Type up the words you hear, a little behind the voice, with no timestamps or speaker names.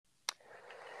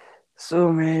So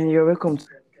man, you're welcome.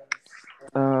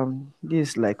 This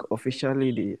is like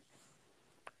officially the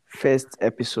first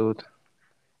episode.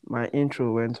 My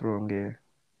intro went wrong here,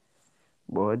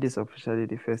 but this is officially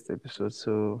the first episode.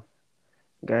 So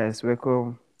guys,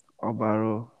 welcome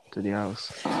Obaro to the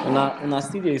house. Una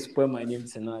still dey spoil my name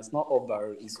till now. It's not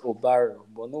Obaro, it's Obaro.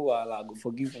 But no wahala, go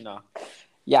forgive una.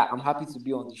 Yeah, I'm happy to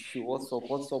be on the show. What's up?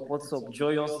 What's up? What's up?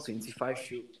 Joyous 25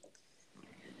 show.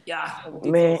 Yeah, update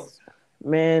Man, us.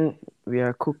 man, we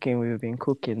are cooking. We've been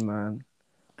cooking, man.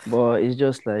 But it's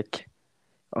just like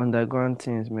underground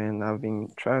things, man. I've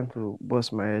been trying to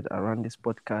bust my head around this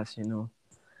podcast,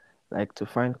 like to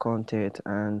find content,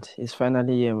 and it's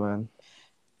finally here, man.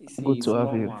 You see, Good to it's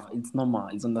have you. normal. It's normal.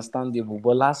 It's understandable.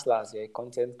 But last, you're a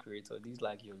content creator. This is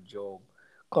like your job.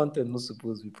 Content not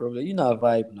supposed to be problem. You know a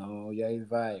vibe now. You're a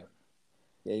vibe.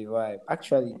 You're a vibe.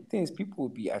 Actually, things people will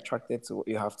be attracted to what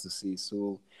you have to say.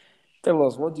 So tell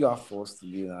us, what do you have for us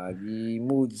today? Now? We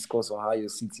will discuss on how your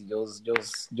city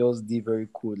just did very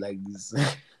cool like this.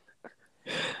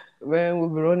 Man, we'll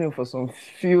be running for some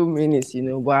few minutes,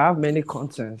 but I have many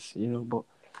contents, but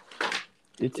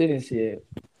the thing is here,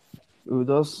 we'll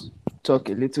just talk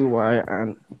a little while,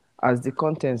 and as the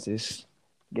content is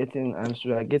getting, and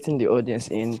we are getting the audience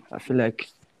in, I feel like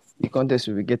the content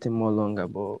will be getting more longer,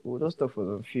 but we'll just talk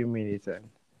for a few minutes, and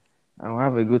we'll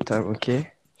have a good time,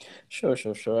 okay? Sure.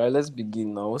 Let's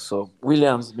begin now. So,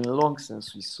 Williams, it's been long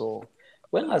since we saw.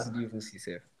 When last did you even see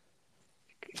Seth?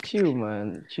 Chill,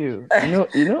 man, chill.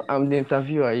 I'm the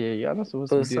interviewer here. You're not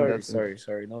supposed to Oh, be doing sorry, that thing. sorry,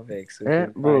 sorry. No vex. Eh,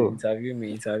 Okay, fine. bro. Interview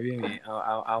me.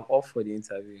 I'm off for the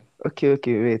interview. Okay,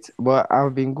 wait. But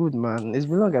I've been good, man. It's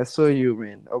been long I saw you,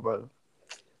 man. How about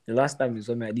The last time you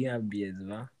saw me, I didn't have beards,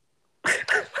 man.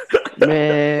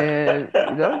 Man,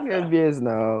 you don't get beers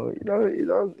now.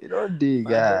 You don't dig,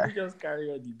 Man, for me, guy. just carry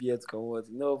all the beards come out.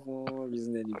 No even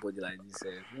reason anybody like this.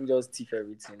 Me just thief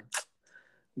everything.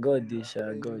 God day,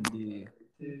 sha. God day.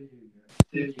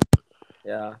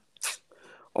 Yeah.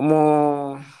 I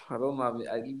don't know.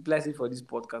 I blessing for this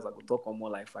podcast. I could talk on more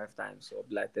like 5 times or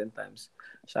like 10 times.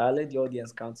 Shall I let the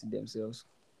audience count it themselves?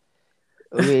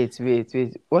 Wait.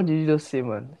 What did you just say,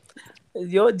 man?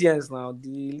 The audience now,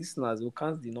 the listeners will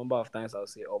count the number of times I'll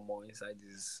say more inside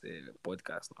this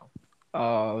podcast now.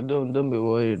 Oh, don't be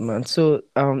worried, man. So,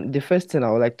 the first thing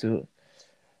I would like to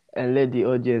let the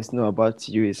audience know about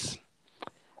you is,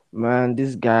 man,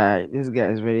 this guy is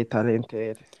very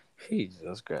talented. Hey,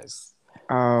 Jesus Christ.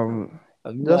 Um,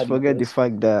 Have you just had the forget the best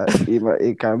fact that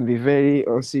it can be very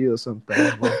unserious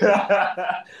sometimes, but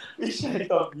Which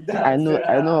shit up with I know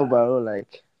that? about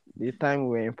like the time we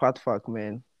were in Patfak,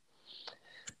 man.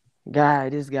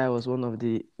 This guy was one of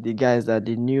the guys that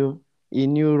he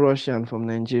knew Russian from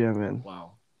Nigeria, man.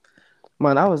 Wow.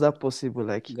 Man, how was that possible?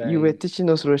 Like you were Guy, teaching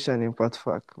us Russian in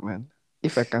Patfak, man.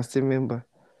 If I can still remember.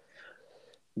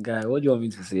 what do you want me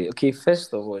to say? Okay,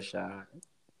 first of all, Sha,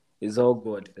 it's all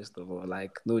God, first of all.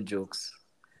 Like, no jokes.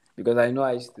 Because I know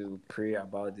I used to pray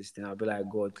about this thing. I'll be like,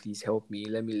 God, please help me.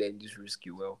 Let me learn this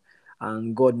risky well.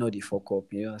 And God know the fuck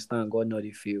up. You understand? God know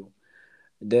the fail.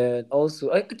 Then also,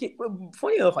 okay, well,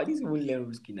 funny enough, I didn't even learn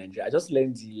risky in Nigeria. I just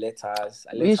learned the letters.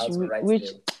 I learned how to write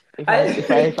Which them. if I if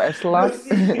I I if I no slap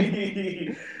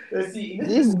see, no see. You know,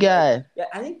 this people be like, guy. yeah.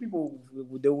 I think people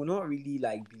they will not really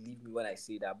like believe me when I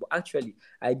say that. But actually,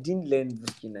 I didn't learn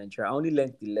risky in Nigeria. I only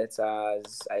learned the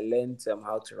letters. I learned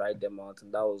how to write them out,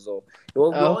 and that was all. We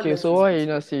all Okay, learned so why risky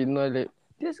you not together. say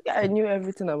this guy knew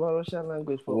everything about Russian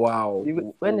language for Wow.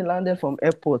 when he landed from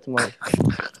airport, man.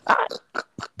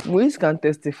 Moise can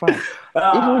testify.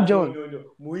 Even John. No.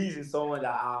 Moise is someone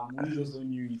that Moise also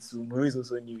knew it too. Moise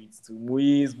also knew it too.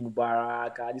 Moise,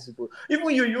 Mubarak, these people. Even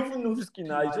you even know Risky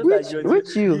now. It's just that Which you're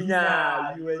which you?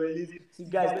 you were lazy. See,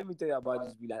 guys, let me tell you about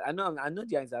this. Like, I know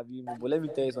they are interviewing me, but let me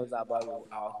tell you something about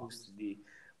our host today.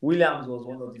 Williams was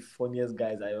one of the funniest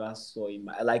guys I ever saw in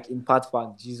my like in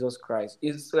Patfac. Jesus Christ!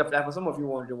 It's like for some of you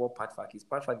wondering what Patfac is.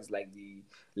 Patfac is like the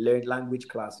learned language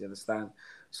class. You understand?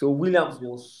 So Williams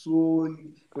was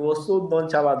so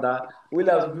nonchalant that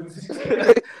Williams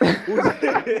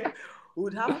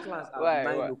would have class at Why?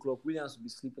 9 o'clock. Williams would be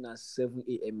sleeping at 7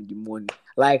 a.m. in the morning.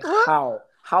 Like how?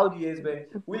 How do you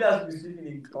expect Williams to be sleeping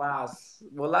in class?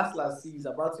 Well, last see he's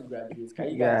about to graduate. Can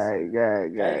you guys see?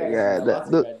 Can you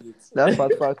guys see he's That about to graduate?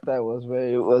 part factor was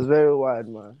very wild,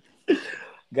 man.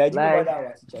 Guy, do you remember Like that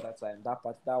our teacher that time? That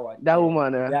one. that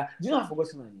woman, Yeah. Do you know I forgot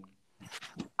her name?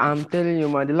 I'm telling you,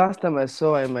 man. The last time I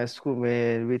saw her in my school,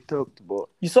 man, we talked, but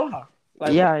You saw her?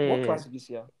 Like yeah, what yeah. class did you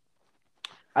see her?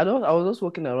 I was just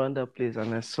walking around that place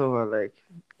and I saw her like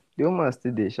The woman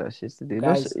still there, sha. She still there. You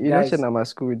don't say Guys, na my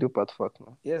school we do part fuck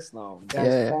now. yes, now, guys,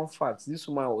 Yeah. fun facts. This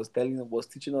woman was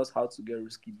teaching us how to get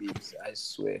risky babes. I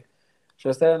swear. She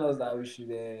was telling us that we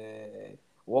should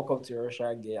walk up to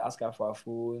Russia, ask her for her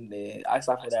phone, ask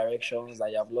her for directions,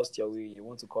 that you have lost your way, you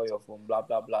want to call your phone, blah,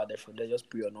 blah, blah. Then from there, just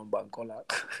put your number and call her.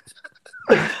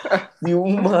 The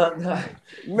woman, the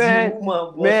Man,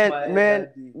 woman bust man, my head man,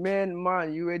 that day.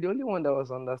 man, you were the only one that was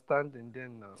understanding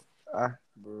then now. Ah,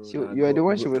 Bro, nah, you were the God,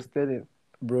 one she was telling.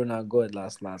 Now God,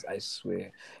 last, I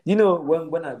swear. You know,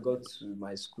 when I got to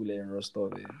my school in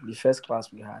Rostov, the first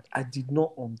class we had, I did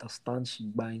not understand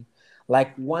Shigbain.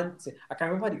 Like one thing, I can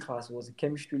remember the class, it was a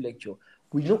chemistry lecture.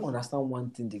 We don't understand one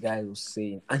thing the guy was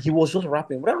saying, and he was just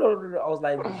rapping. I was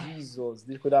like, Jesus,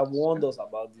 they could have warned us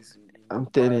about this I'm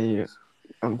in telling you. biology.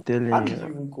 I'm How telling did you. you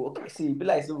even go? Okay, see, it be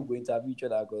like so we go interview each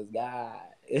other because guy.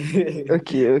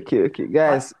 Okay, how,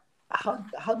 guys.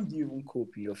 how did you even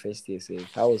cope in your first year,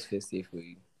 Safe? How was first year for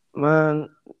you? Man,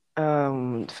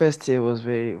 first year was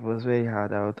very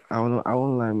hard out. I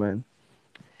won't lie, man.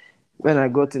 When I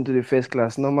got into the first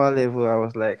class, normal level, I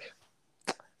was like,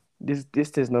 this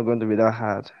thing's not going to be that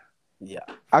hard. Yeah.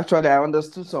 Actually, I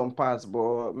understood some parts,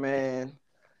 but man,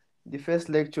 the first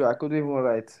lecture I couldn't even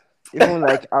write. Even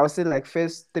like I would say like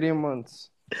first 3 months,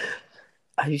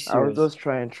 Are you I was serious? just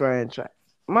trying.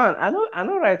 Man, I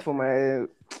don't write for my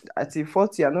at the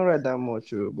 40, I don't write that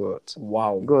much, but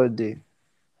Wow. God day.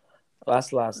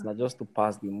 Last, now just to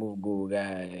pass the move go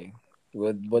guy.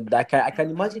 But I can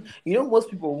imagine. You know, most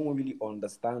people won't really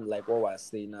understand like what we're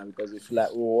saying now because they feel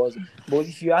like but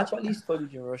if you actually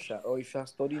studied in Russia or if you're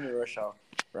studying in Russia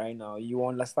right now, you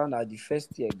understand that the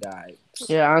first year guy.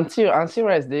 Yeah, until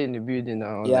right there in the building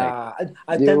now, like Yeah,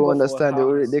 I they thank will God for understand.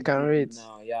 how They Ansi can did me rate.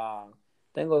 now. Yeah,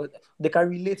 thank God they can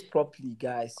relate properly,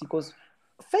 guys. Because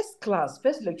first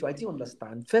lecture, I didn't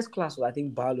understand. First class was I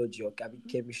think biology or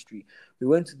chemistry. We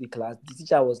went to the class. The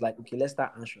teacher was like, "Okay, let's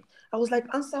start answering." I was like,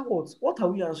 "Answer what? What are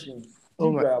we answering?" Oh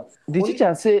Give my! grab The only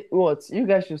teacher say what? You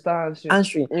guys should start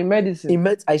answering. in medicine. In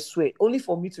med, I swear, only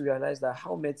for me to realize that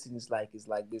how medicine is like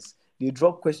this. They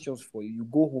drop questions for you. You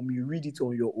go home, you read it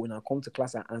on your own, and come to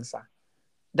class and answer.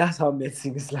 That's how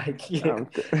medicine is like. Yeah. Um,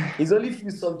 t- It's only few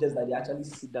subjects that they actually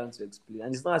sit down to explain.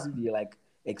 And it's not as if they like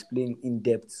explain in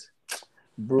depth.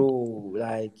 Bro,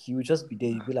 like you just be there,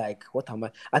 you be like, what am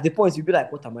I? At the point, you be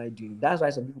like, what am I doing? That's why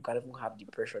some people can even have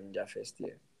depression in their first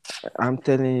year. I'm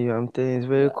telling you, it's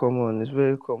very Yeah. common. It's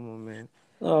very common, man.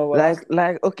 No, well, that's.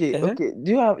 Uh-huh. Okay.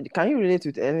 Can you relate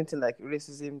with anything like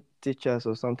racism teachers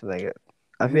or something like that?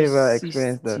 Have you ever Racist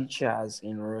experienced that? teachers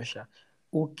in Russia.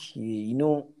 Okay,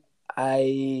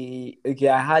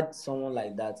 I had someone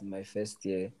like that in my first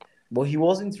year, but he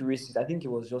wasn't racist. I think he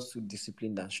was just too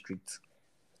disciplined and strict.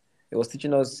 He was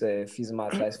teaching us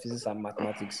physics and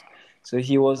mathematics. So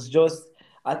he was just,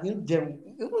 I think,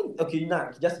 okay,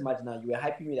 now, just imagine now, you were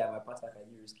hyping me that my partner can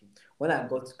be risky. When I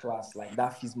got to class, like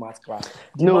that phys math class,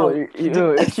 the No, man,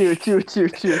 chill.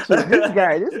 This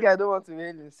guy don't want to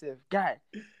mail himself. Guy,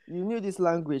 you knew this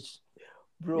language.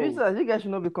 bro, You guys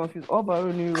should not be confused.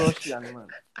 Obaro knew Russian, man.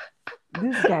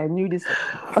 This guy knew this.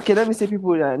 Okay, let me say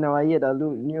people that now I hear that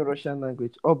knew Russian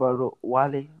language. Obaro,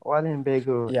 Wale and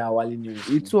Bego. yeah, Wally knew You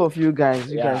risky. two of you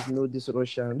Yeah. guys know this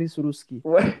Russian, this Ruski.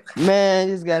 Well, Man,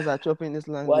 these guys are chopping this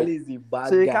language. Wally is a So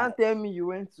bad you guy. can't tell me you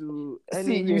went to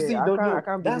See, you anywhere. see, don't I know.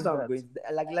 can't That's believe what I'm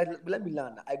that. going to let me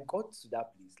learn. I got to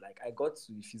that place. Like I got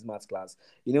to the physics math class.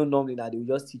 You know, normally now they will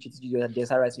just teach you and they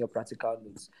start writing your practical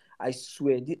notes. I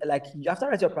swear, after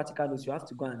writing your practical notes, you have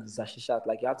to go and zashishat.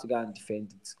 Like you have to go and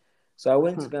defend it. So I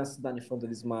went to go and sit down in front of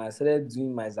this man. I started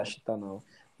doing my zashita now.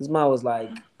 This man was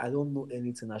like, I don't know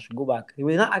anything. I should go back. He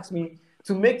will not ask me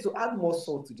to add more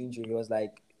salt to the injury. He was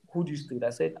like, who do you stay with?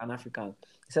 I said, an African.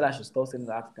 He said I should stop staying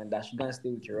with African, that I should go and stay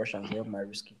with your Russians to help my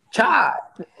risky. Chad!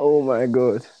 Oh my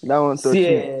god, that one touched See,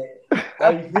 me.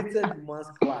 I hated the man's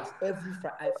class every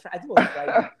Friday. I think it was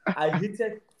Friday. I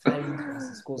hated Friday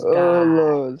classes because, Oh guy,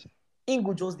 lord.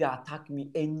 Ingo just they attack me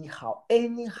anyhow.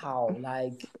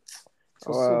 Like, it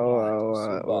was so bad. It was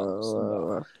so Wow, bad. It was so bad.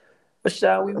 wow. But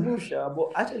shall we move, shall?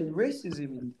 But actually,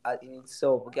 racism in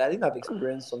itself, okay, I think I've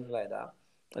experienced something like that.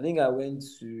 I think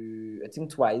I think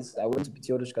twice. I went to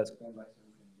Piteodoshka to come back.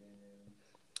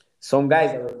 Some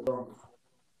guys that were drunk,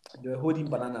 they were holding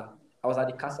banana. I was at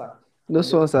the casa. And Those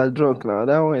they were ones are holding drunk banana.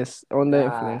 now. That one is under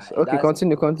influence. Guy, Okay,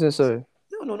 continue. Sorry.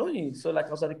 no need. So like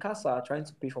I was at the casa trying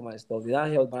to pay for my stuff. They now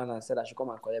held banana and said I should come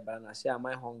and collect banana. I said, am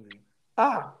I hungry?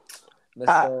 Ah, mess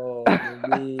Ah. up,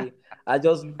 maybe. I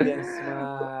just look them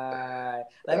smile.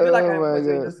 Like you know that Oh kind of my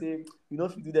person you god. know say you know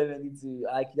if you do them anything.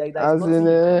 Like there's As in, nothing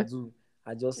you can do.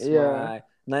 I just yeah. smile.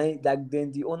 Now, like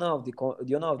then the owner of the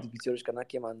BTO Kana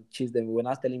came and chased them. When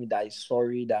I was telling me that he's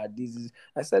sorry that this is,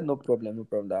 I said no problem, no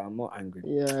problem. That I'm not angry.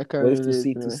 Yeah, I can But if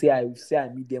relate, to man. say I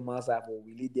meet them outside, or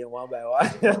we lead them one by one.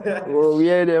 Oh, we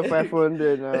are there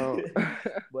 500 now.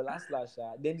 But last,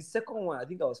 then the second one, I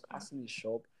think I was passing the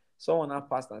shop. Someone now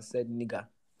passed and said nigga.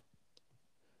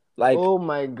 Like Oh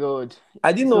my God.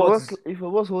 I didn't know what to. If it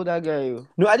was hold that guy, you.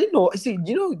 No, I didn't know. See,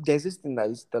 you know, there's this thing that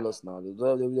used to tell us now.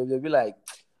 They'll be like,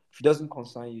 if it doesn't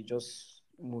concern you, just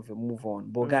move on.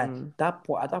 But guy, at that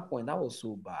point, that was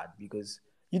so bad because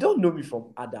you don't know me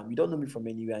from Adam, you don't know me from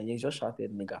anywhere, and you just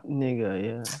shouted nigga. Nigga,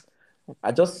 yeah.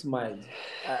 I just smiled.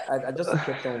 I just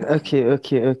kept on walking.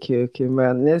 Okay,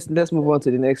 man. Let's move on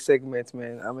to the next segment,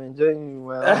 man. I'm enjoying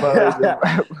my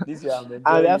algorithm. This year I'm And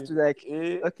we have enjoying.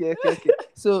 to like, okay.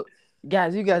 So,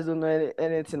 guys, you guys don't know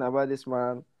anything about this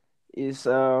man. Is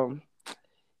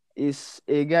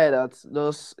a guy that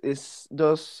does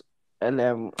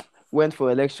went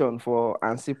for election for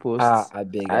ANSI post. I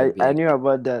beg. I knew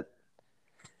about that.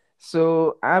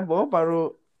 So,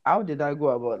 Baro, how did I go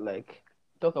about like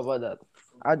talk about that?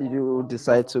 How did you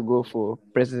decide to go for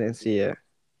presidency here?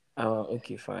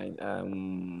 Okay, fine.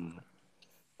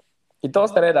 It all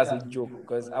started as a joke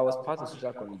because I was part of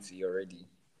social committee already.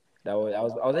 I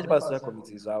was already part of social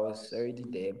committee, so I was already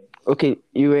there. Okay,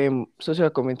 you were in social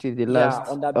committee the last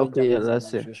under Benjamin's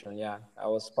administration. Yeah, I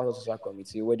was part of social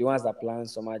committee. We're the ones that planned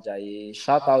Summer Jaye.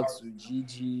 Shout out to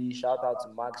Gigi, shout out to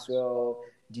Maxwell,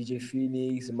 DJ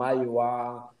Phoenix,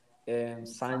 Mayowa,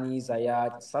 Sani,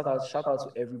 Zayat. Shout out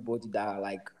to everybody that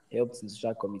like helped in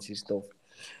social committee stuff.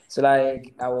 So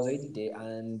like I was already there,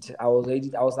 and I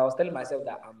was telling myself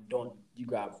that I'm done. You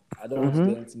grab. I don't want to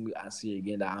do anything with ANSI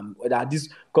again. That this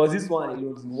because this one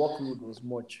alone, the workload was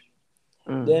much.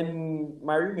 Then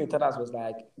my roommate Tadas was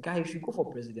like, "Guy, if you go for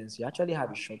presidency, you actually have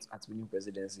a shot at winning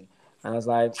presidency." And I was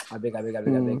like, "I beg,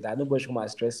 that nobody should come and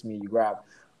stress me. You grab."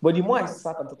 But the more I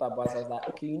sat and thought about it, I was like,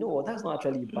 "Okay, you know what? That's not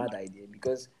actually a bad idea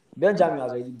because Benjamin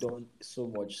has already done so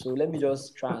much. So let me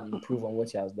just try and improve on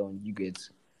what he has done. You get."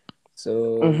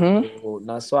 So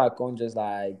now, so I can't just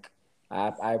like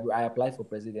I applied for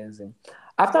presidency.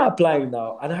 After applying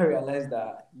now, and I realized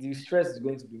that the stress is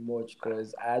going to be much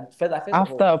because I first of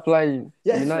After all, applying,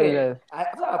 yes, fair.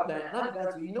 After applying, and I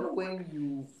began to when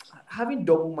you having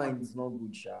double mind is not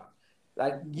good, sha.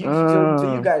 Like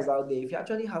to you guys out there, if you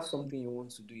actually have something you want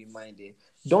to do in mind,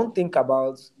 don't think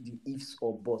about the ifs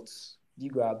or buts. You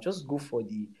grab, just go for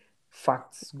the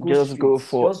facts. Just go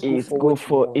for Just it. for Go what you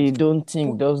for want. it. Don't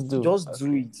think. Just do. Just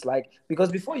do it. Like because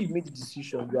before you make the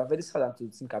decision, you are very sad to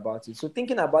think about it. So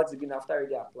thinking about it even after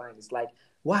already applying, it's like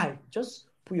why? Just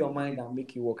put your mind and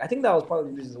make it work. I think that was part of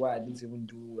the reasons why I didn't even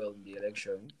do well in the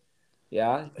election.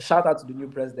 Yeah. Shout out to the new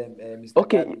president, Mr.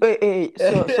 Okay, Gabi. wait.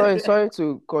 So sorry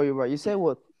to call you back. You said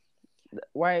what?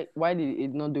 Why did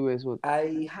it not do as well?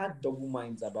 I had double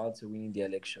minds about winning the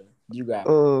election. You got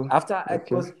Oh,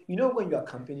 because you know when you are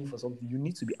campaigning for something, you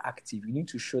need to be active. You need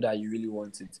to show that you really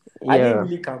want it. I didn't yeah.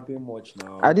 really campaign much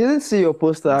now. I didn't see your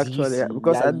poster Did you actually see?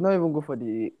 because Yeah, I did not even go for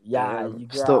the you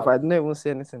stuff. grab. I didn't even see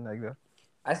anything like that.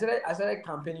 I started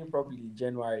campaigning properly in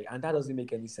January, and that doesn't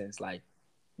make any sense. Like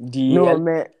No,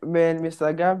 man,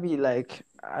 Mr. Gabi, like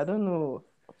I don't know.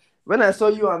 When I saw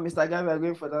you and Mr. Gabi are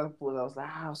going for that post, I was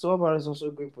like, so Omar is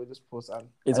also going for this post, and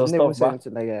it I was didn't even tough, see ba.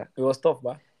 anything like that. It was tough,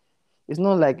 ba. It's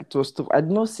not like it was tough. I did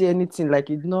not see anything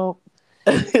like it not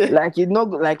like you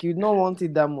not want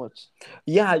it that much.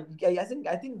 Yeah, I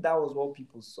think that was what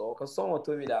people saw because someone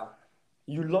told me that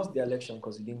you lost the election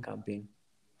because you didn't campaign.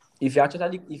 If you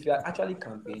actually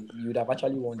campaigned, you would have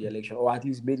actually won the election or at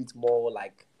least made it more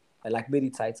like made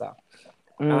it tighter.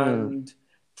 And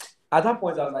at that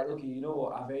point, I was like, okay, you know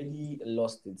what? I've already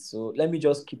lost it. So let me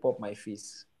just keep up my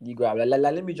face. You grab.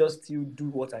 Let me just still do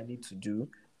what I need to do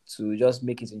to just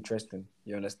make it interesting.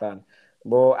 You understand?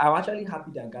 But I'm actually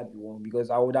happy that Gabi won because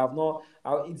I would have not.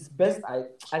 It's best.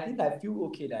 I think I feel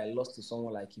okay that I lost to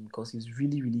someone like him because he's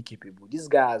really, really capable. This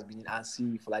guy has been in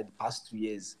ANSI for like the past 2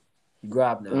 years. You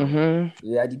grab now.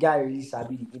 Yeah, the guy really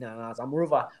sabi the in and out. And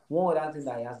moreover, one other thing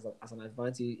that he has as an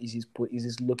advantage is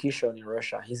his location in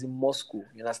Russia. He's in Moscow.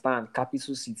 You understand?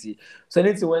 Capital city. So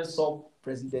anything when sub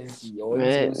presidency or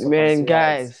anything when sub Man,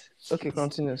 guys. Okay,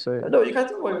 continue. Sorry. No, you can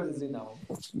tell what you want to say now.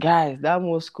 Guys, that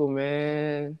Moscow,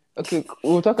 man. Okay,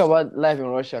 we'll talk about life in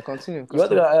Russia. Continue. You want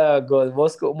to God,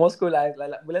 Moscow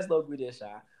but let's not go there,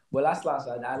 Sha. But last,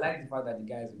 I like the fact that the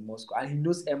guy is in Moscow and he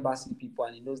knows embassy people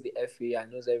and he knows the FA and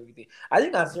knows everything. I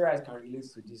think Asira can relate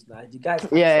to this now. The guys,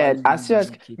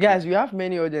 guys, we have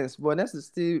many audience, but let's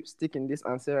still stick in this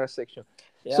Ansera section.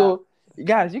 Yeah. So, you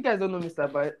guys don't know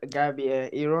Mr.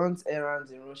 Gabi. He runs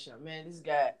errands in Russia. Man, this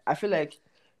guy, I feel like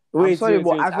I'm Wait, sorry, wait, but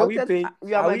I wait. Are we voted. paying?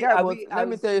 You are my guy, Are but we? let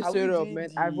me tell you Are we straight up, doing man.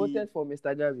 I the? voted for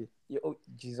Mr. Gabi. Oh,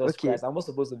 Jesus Okay. Christ! I'm not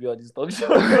supposed to be on this talk show.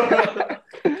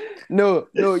 No,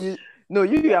 no,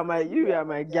 you are my guy. You're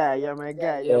my guy. You're my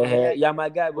guy. Yeah, my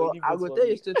guy, but you But didn't I vote go for tell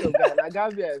you me. straight up, guy. Now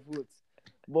Gabi I vote.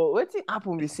 But what thing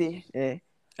happen? We say, I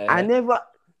Uh-huh. never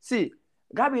see.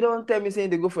 Gabi don't tell me saying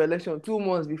they go for election 2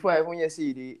 months before I even hear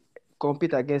see they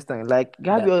compete against them. Like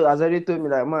That Gabi has already told me,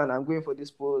 like, man, I'm going for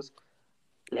this post.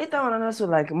 Later on, and also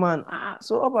like, man,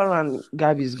 so up around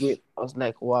Gabi is going. I was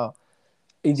like, wow.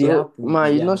 it did So happen. It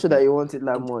man, did you're not sure that happen. you want it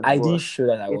that much, I didn't but show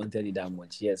that I it wanted it that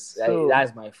much. Yes, so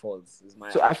that's my fault. It's my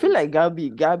so I feel fault. like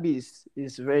Gabi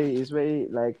is very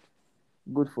like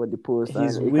good for the post,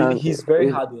 and He's very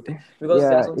it hardworking because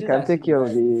there are yeah, some it things can I see take the care of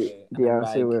guy do, the and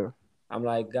answer well. I'm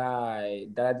like, guy,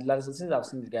 there's some things I've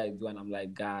seen the guy do, and I'm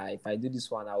like, guy, if I do this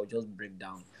one, I will just break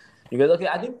down. Because okay,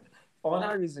 I think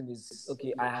another reason is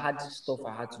okay, I had stuff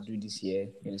I had to do this year.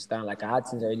 You understand? Like I had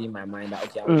things already in my mind that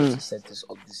okay, I'm going to set this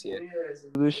up this year.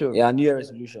 Solution. Yeah, New Year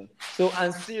resolution. So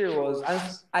Ansir was, and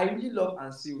I really love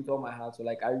Ansir with all my heart. So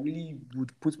like I really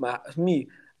would put my me.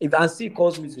 If Ansir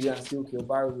calls me today and say, okay,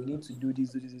 Obaro, we need to do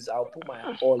this, I'll put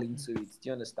my all into it. Do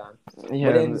you understand? But then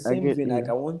Yeah, the I same get vein, like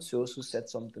I you. want to also set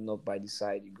something up by the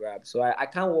side you grab. So I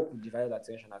can't work with divided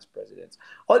attention as president.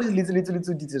 All these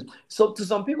little details. So to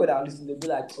some people that are listening, they'll be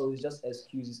like, oh, it's just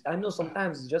excuses. I know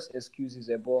sometimes it's just excuses,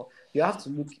 but you have to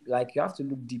look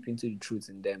deep into the truth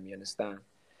in them, you understand?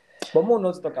 But more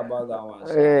not to talk about that one,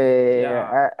 Sha.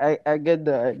 Yeah. I get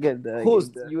that. I get that. I get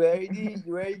Host, that. you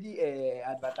already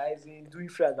advertising, doing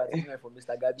free advertisement for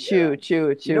Mr. Gabi Chill, Errand. chill,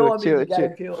 You know chill, what make chill, the guy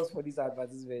chill. pay us for these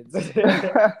advertisements?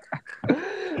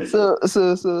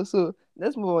 So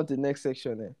let's move on to the next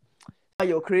section.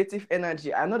 Your creative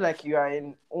energy. I know, like you are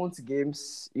in own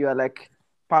games. You are like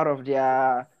part of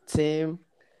their team.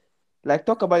 Like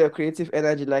talk about your creative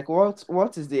energy. Like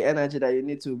what is the energy that you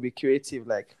need to be creative?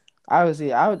 Like I would say,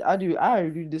 how do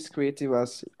you do this creative?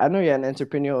 As I know you're an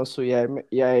entrepreneur, also you're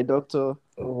a doctor.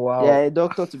 Wow. You're a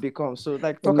doctor to become. So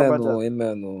like talk Amen, about no, that.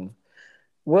 amen, no.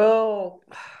 Well,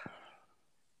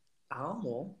 I don't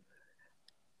know.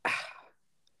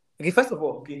 Okay, first of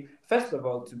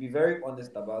all, to be very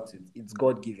honest about it, it's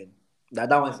God given. That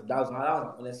was an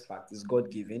honest fact. It's God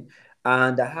given,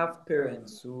 and I have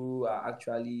parents who are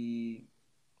actually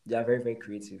they are very very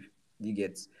creative. You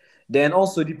get. Then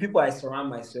also the people I surround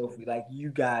myself with, like you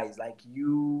guys, like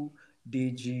you,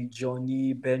 Deji,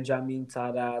 Johnny, Benjamin,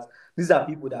 Tadas. These are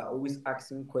people that are always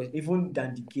asking questions. Even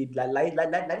than the kid, like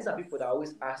these are people that are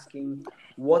always asking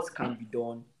what can be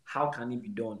done, how can it be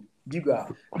done.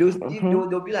 Digga, Mm-hmm.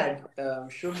 they'll be like,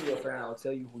 show me your friend, I'll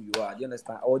tell you who you are. Do you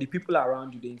understand? Or the people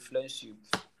around you, they influence you.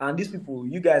 And these people,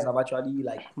 you guys have actually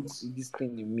like put this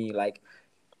thing in me. Like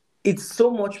it's so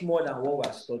much more than what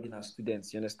we're studying as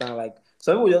students. You understand? Like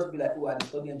some people just be like, oh, I did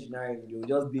study engineering, you'll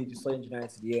just be to study engineering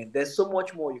to the end. There's so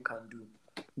much more you can do.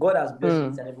 God has blessed each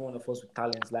Mm. and every one of us with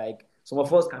talents. Like some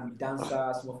of us can be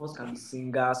dancers, some of us can be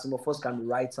singers, some of us can be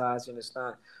writers, you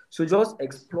understand? So just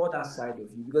explore that side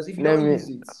of you because if you Let don't me use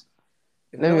it,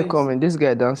 if you let me don't use comment. it, This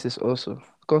guy dances also.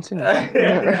 Continue.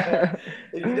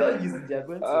 if you don't use it, they're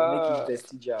going to make it uh,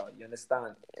 vestigial. You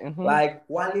understand? mhm. Like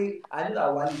Wale, I know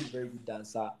that Wale is a very good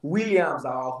dancer. Williams,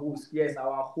 our host, yes,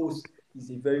 our host is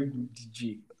a very good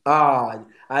DJ. Ah,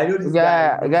 I know this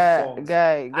guy knows songs.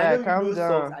 I know he Calm knows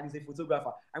songs down. and he's a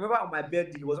photographer. I remember on my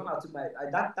birthday, he was on. I took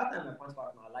that time my point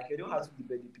partner. Like you don't have to the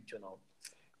birthday picture now.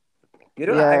 You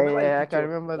know, I Yeah, remember the I can picture.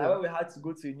 remember Like that. when we had to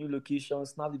go to a new location,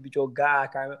 snap the picture. Guy, I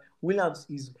can remember. Williams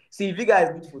is. See, if you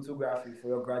guys need photography for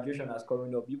your graduation that's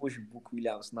coming up, people should book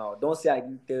Williams now. Don't say I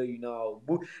didn't tell you now.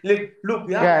 Book. Look,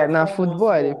 we have Guy, like now 4 months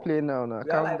football they more. play now. We have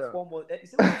Calm like down. 4 months.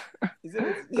 Is it what? Is it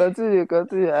what?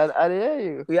 Continue. I hear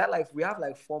you. We have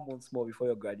like 4 months more before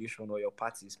your graduation or your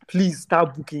parties. Please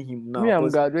start booking him now, Me, I'm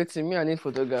because graduating. Me, I need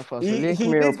photographers. So link he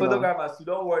me needs up now. photographers, so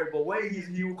don't worry. But when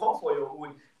he will come for your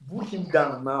own, book him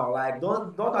down now. Like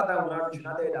don't that time when I reach you,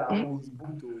 not tell you that oh he's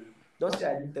booked. Oh, don't say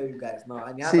I didn't tell you guys now.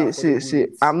 And he has affordable See.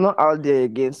 rates. I'm not out there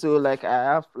again. So like, I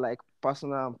have like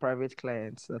personal and private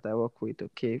clients that I work with.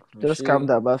 Okay, just calm Oshé,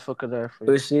 down about photography.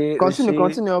 Oshé, Oshé.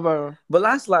 Continue, Obaro. But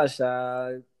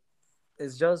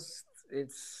it's just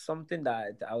it's something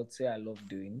that I would say I love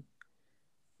doing.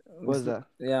 What's that?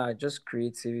 Yeah, just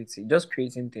creativity, just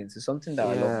creating things. It's something that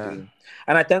I love Yeah. doing,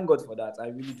 and I thank God for that. I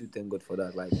really do thank God for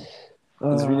that. Like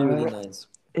it's really really Uh, nice.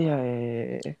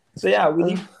 yeah. So yeah, Uh,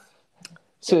 really.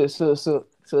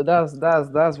 so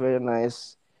that's very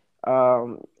nice.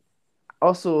 Um.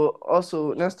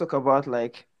 Also, let's talk about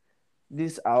like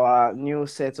this our new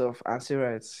set of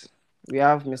answerites. We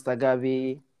have Mr.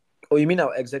 Gavi. Oh, you mean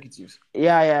our executives?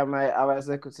 Yeah, my our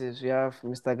executives. We have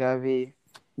Mr. Gavi.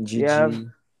 We have Gigi.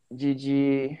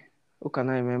 Gigi. Who can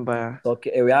I remember?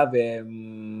 Okay, we have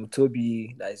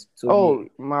Toby. That is Oh, Toby,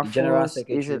 the general Mafus. Is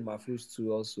secretary. it? Mafus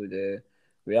too also there.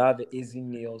 We have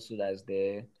Ezine also that's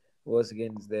there. Who else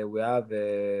again is there? We have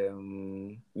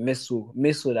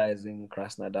Meso that is in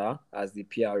Krasnodar as the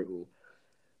PRO.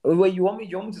 Oh, wait, you want me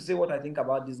to say what I think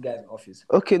about these guys in office?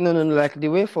 Okay, no, no, no. Like the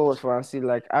way forward for Ansi.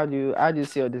 Like how do you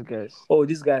see all these guys? Oh,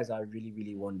 these guys are really,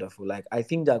 really wonderful. Like I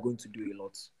think they're going to do a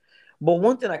lot. But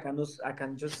one thing I can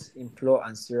just implore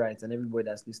Ansirite and everybody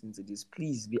that's listening to this,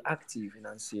 please be active in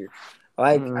Ansir.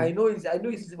 Like Mm. I know it's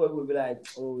easy for people to be like,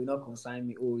 oh, you're not consign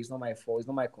me, oh, it's not my fault, it's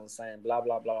not my concern, blah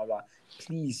blah blah blah blah.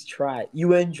 Please try.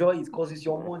 You enjoy it because it's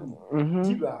your money. Mm-hmm.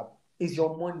 Diba, it's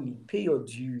your money. Pay your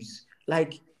dues.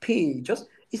 Like pay. Just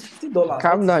it's $50. What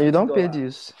Calm is down. You don't pay $50?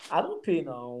 this. I don't pay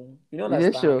now. You don't You dey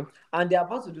understand? sure? And they're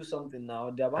about to do something now.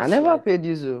 They're I about to never like, paid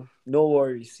this. Oh. no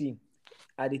worry. See,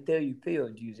 I dey tell you, pay your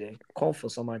dues. Come for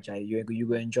Summer Jai. You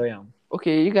go enjoy them.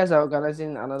 Okay, you guys are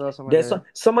organizing another summer There's jam.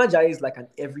 Summer Jai is like an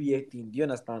every year thing. Do you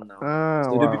understand now? Ah,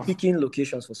 So they'll be wow. picking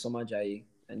locations for Summer Jai,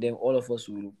 and then all of us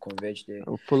will converge there.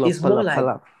 We'll pull up, It's more pull up, like pull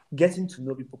up. getting to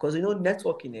know people because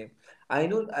networking. I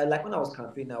know. Like when I was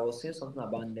campaigning, I was saying something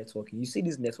about networking. You see,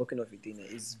 this networking of a thing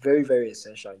is very, very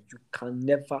essential. You can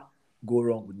never go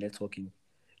wrong with networking.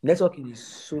 Networking is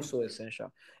so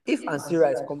essential. If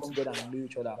Ansirites come together and know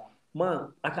each other,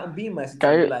 man, I can be in my city Can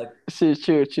and be you like, see?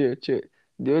 Chill, chill, chill.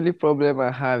 The only problem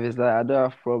I have is that I don't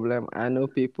have problem. I know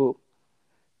people.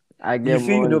 I you get feel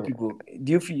you know money. people.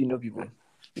 Do you feel you know people?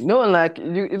 No, like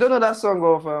you don't know that song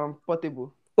of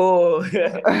Portable. Oh.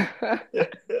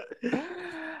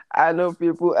 I know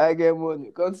people. I get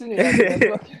money. Continue. I've been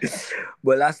networking.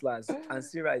 But last,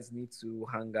 Ansirites need to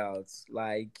hang out.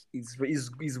 Like it's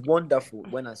wonderful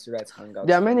when Ansirites hang out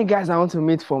There are many together. guys I want to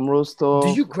meet from Do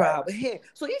Rostov, you grab? Hey,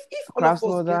 so if all of us get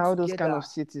Krasnodar, all those kind together, of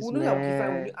cities, we know that okay,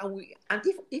 fine, man. and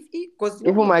if because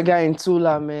Even one my thing, guy in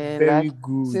Tula, man. very Like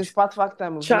good. since Pat Fact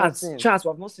time, we've not Chats, seen. chats. We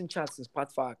have not seen chats since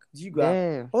Patfac. Do you grab?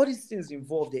 Damn. All these things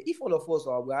involved there. If all of us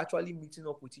we're actually meeting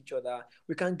up with each other,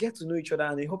 we can get to know each other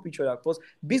and then help each other. Because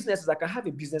businesses, I can have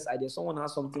a business idea. Someone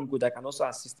has something good that can also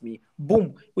assist me.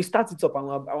 Boom, we start it up and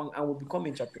we'll become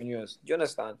entrepreneurs. Do you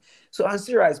understand? So,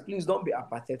 Ansirize, please don't be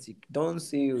apathetic. Don't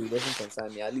say, oh, it doesn't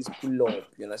concern me. At least pull up.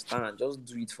 You understand? Just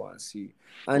do it for Ansir.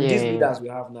 And these Yeah. leaders we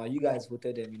have now, you guys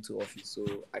voted them into office. So,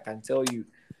 I can tell you,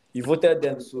 you voted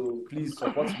them, so please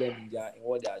support them in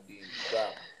what they are doing. Wow.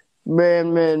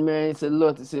 Man, it's a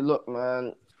lot. It's a lot,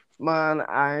 man. Man,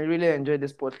 I really enjoyed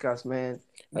this podcast, man.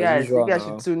 As Guys, you usual guys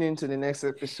should now. tune in to the next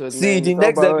episode, See, man. the It's all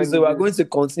next about episode, we're reviews. going to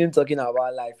continue talking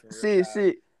about life in See, Russia.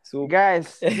 see, So,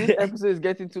 guys, this episode is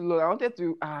getting too long. I wanted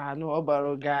to no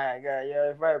Obaro guy,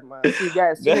 yeah, vibe, man. See,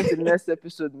 guys, tune in to the next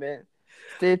episode, man.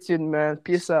 Stay tuned, man.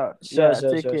 Peace out. sure, Yeah,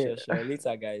 sure, take sure, care. sure, sure.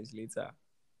 Later, guys. Later.